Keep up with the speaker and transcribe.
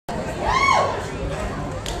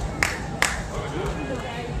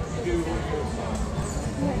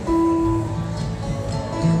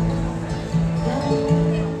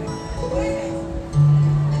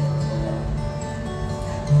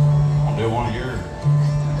here.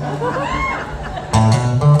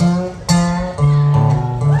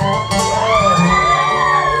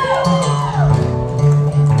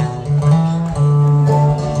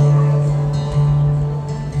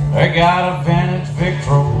 They got a vintage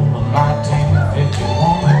Victrola in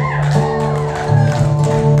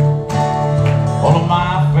 1951, full of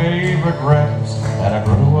my favorite records that I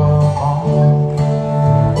grew up on.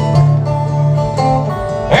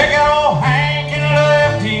 They got old Hank and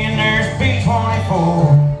Lefty, and there's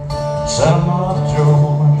B-24. Set 'em up,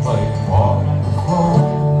 Joe, and play Walking the Floor.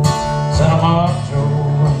 Set 'em up, Joe,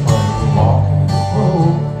 and play Walking the Floor.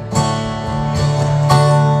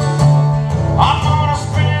 I'm gonna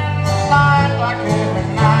spend the night like every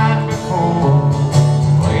night before,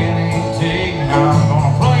 playing antique, and I'm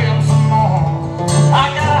gonna play 'em some more. I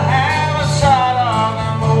gotta have a shot of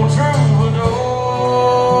them old troubadours.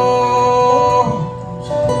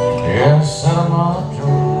 Yeah, set 'em up,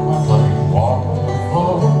 Joe, and play Walking the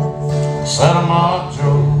Floor. Set 'em up,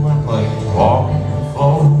 Joe, and play Walking the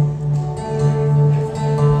Floor.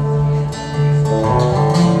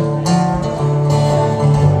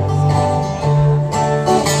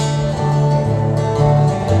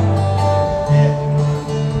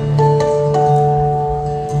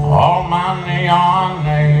 All my neon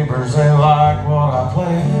neighbors, they like what I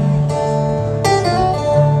play,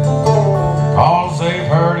 'cause they've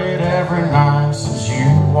heard it every night since you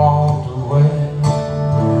walked away.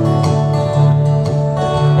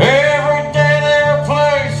 Every day they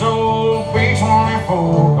replace old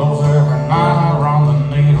B-24, 'cause every night I run the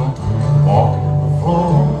needle, walking the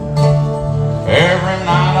floor. Every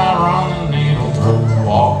night I run the needle through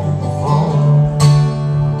walking the floor.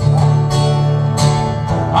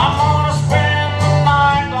 I'm gonna spend the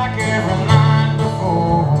night like every night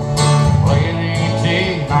before, playing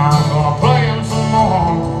antique, and I'm gonna play 'em some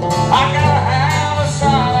more. I gotta have a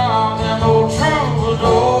shot of them old troubadours.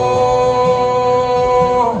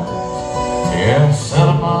 Yeah, set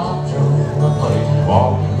 'em up, Joe, and play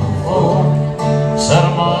Walking the Floor. Set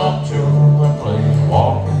 'em up, Joe, and play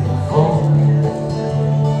Walking the Floor.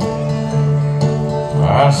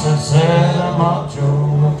 I said, set 'em up,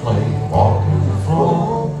 Joe, and play Walking the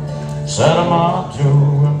Floor. Set 'em up,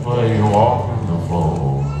 Joe, and play Walking